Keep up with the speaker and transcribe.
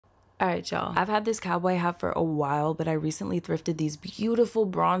All right, y'all. I've had this cowboy hat for a while, but I recently thrifted these beautiful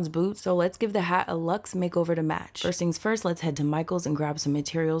bronze boots. So let's give the hat a luxe makeover to match. First things first, let's head to Michael's and grab some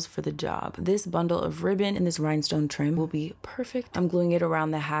materials for the job. This bundle of ribbon and this rhinestone trim will be perfect. I'm gluing it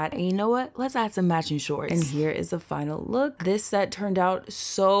around the hat. And you know what? Let's add some matching shorts. And here is the final look. This set turned out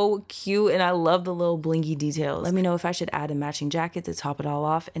so cute and I love the little blingy details. Let me know if I should add a matching jacket to top it all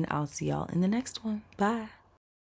off, and I'll see y'all in the next one. Bye.